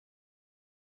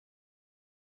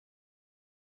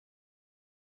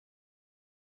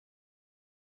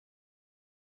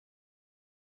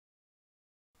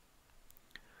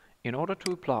In order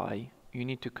to apply, you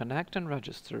need to connect and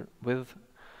register with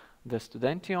the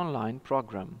Studenti Online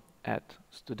program at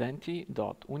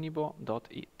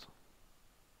studenti.unibo.it.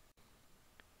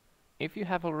 If you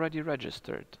have already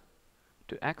registered,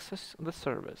 to access the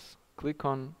service, click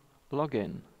on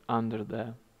Login under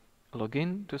the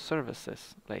Login to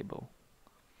Services label.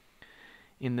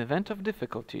 In the event of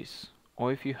difficulties,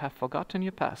 or if you have forgotten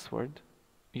your password,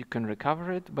 you can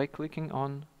recover it by clicking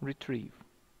on Retrieve.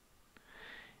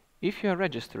 If you are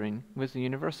registering with the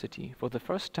university for the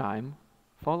first time,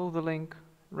 follow the link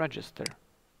Register.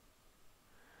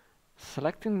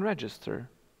 Selecting Register,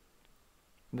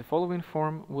 the following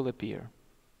form will appear.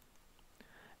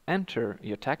 Enter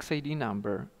your tax ID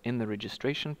number in the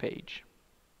registration page.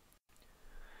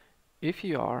 If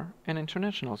you are an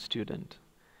international student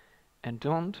and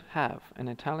don't have an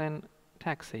Italian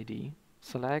tax ID,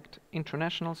 select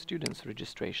International Students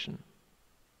Registration.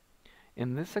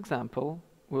 In this example,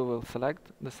 we will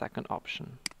select the second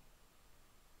option.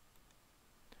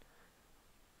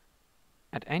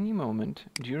 At any moment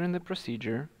during the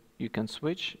procedure, you can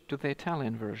switch to the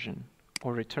Italian version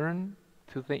or return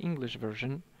to the English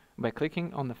version by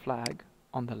clicking on the flag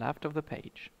on the left of the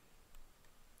page.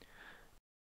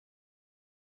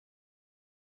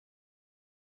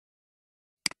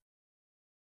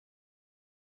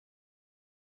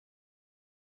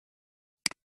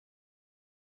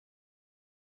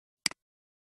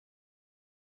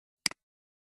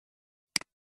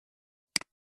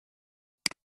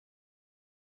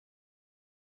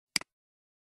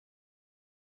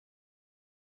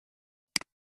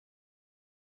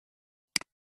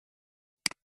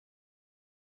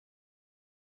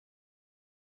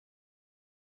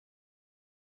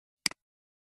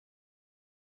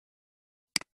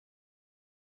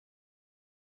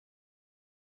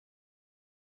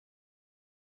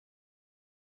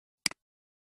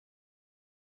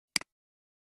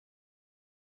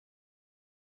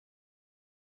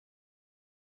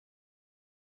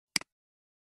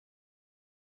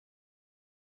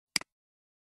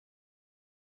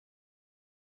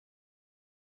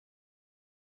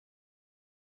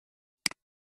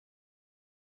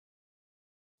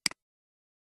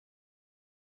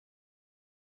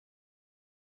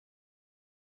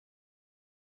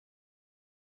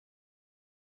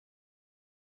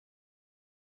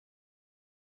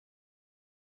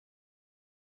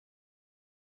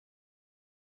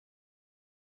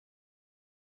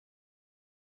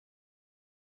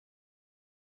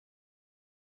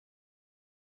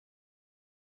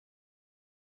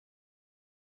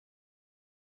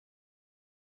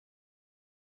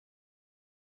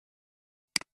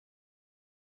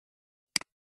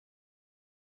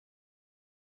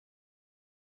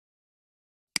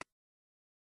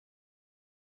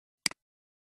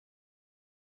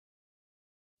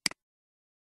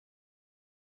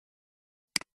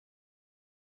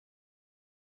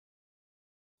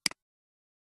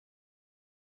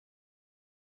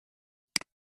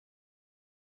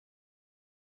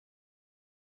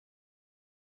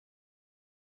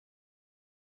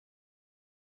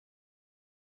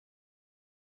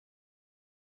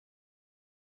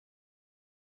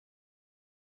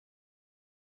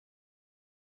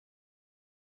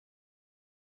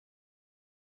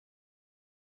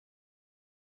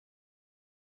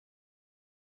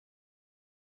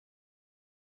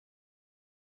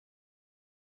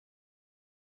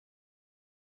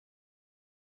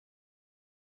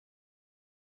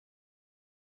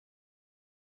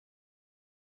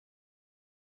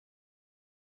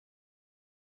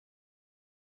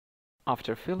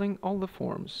 After filling all the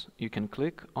forms, you can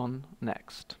click on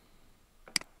Next.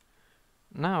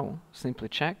 Now, simply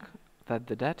check that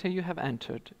the data you have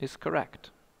entered is correct.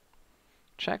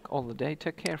 Check all the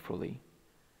data carefully,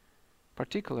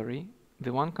 particularly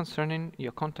the one concerning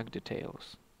your contact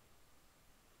details.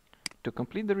 To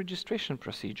complete the registration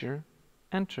procedure,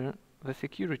 enter the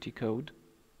security code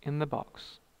in the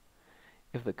box.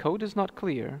 If the code is not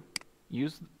clear,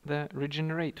 use the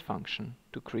Regenerate function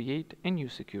to create a new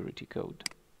security code.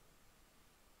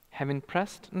 Having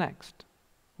pressed Next,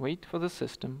 wait for the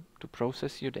system to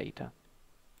process your data.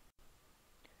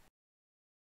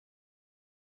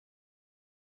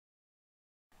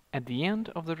 At the end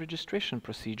of the registration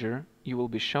procedure, you will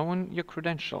be shown your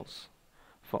credentials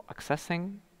for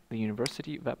accessing the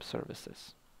university web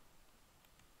services.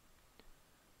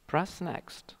 Press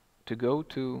Next to go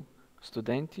to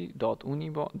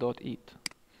studenti.unibo.it,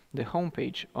 the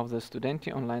homepage of the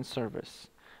Studenti Online service,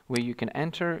 where you can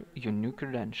enter your new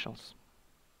credentials.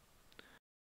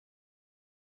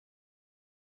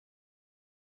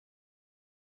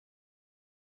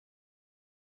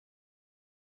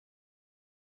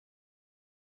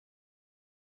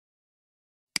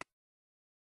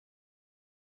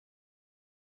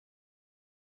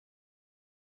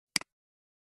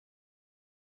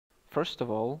 First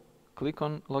of all, click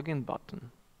on Login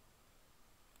button.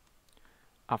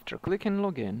 After clicking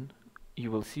Login,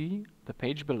 you will see the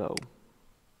page below.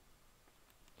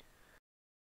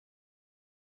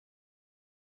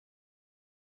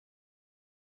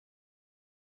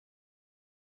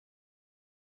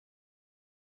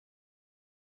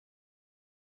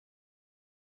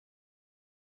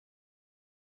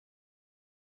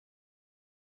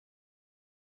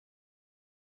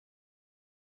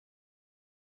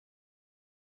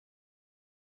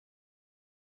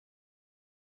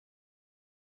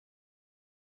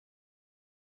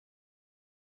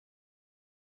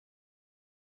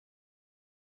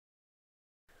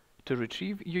 To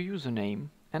retrieve your username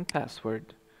and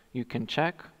password, you can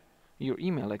check your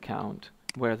email account,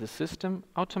 where the system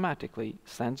automatically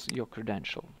sends your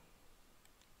credential.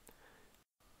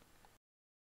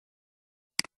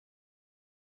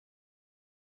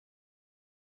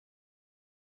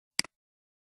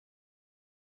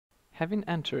 Having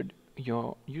entered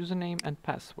your username and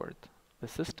password, the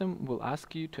system will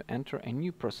ask you to enter a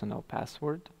new personal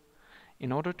password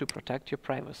in order to protect your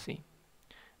privacy.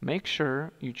 Make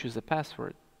sure you choose a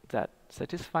password that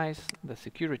satisfies the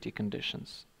security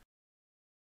conditions.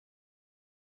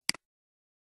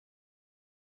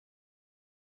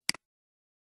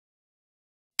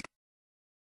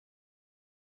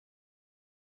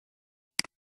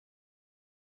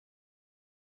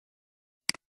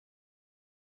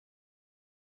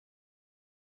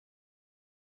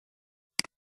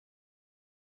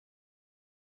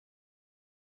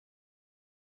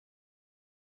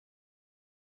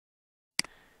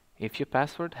 If your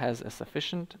password has a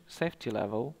sufficient safety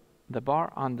level, the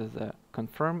bar under the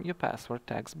Confirm Your Password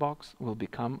text box will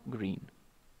become green.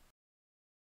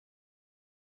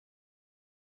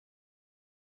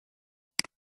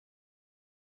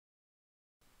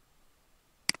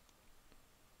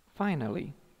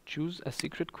 Finally, choose a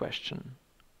secret question.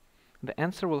 The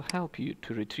answer will help you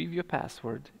to retrieve your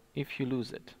password if you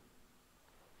lose it.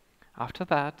 After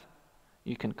that,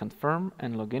 you can confirm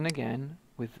and log in again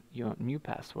with your new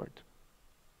password.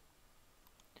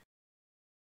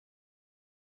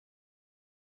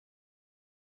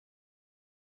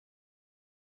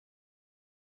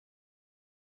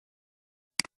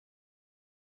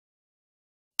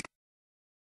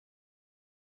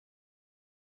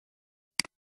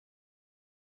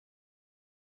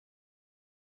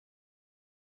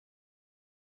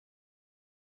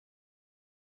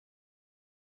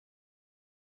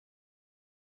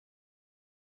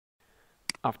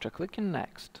 After clicking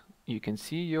Next, you can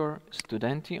see your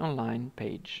Studenti Online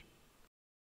page.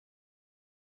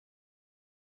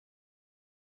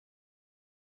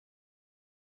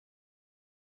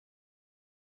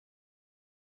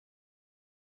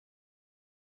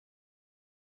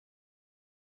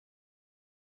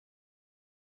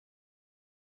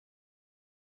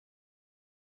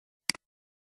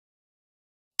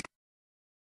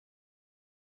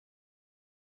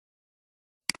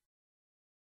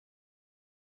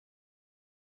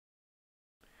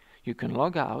 You can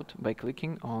log out by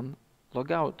clicking on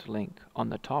Logout link on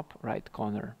the top right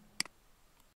corner.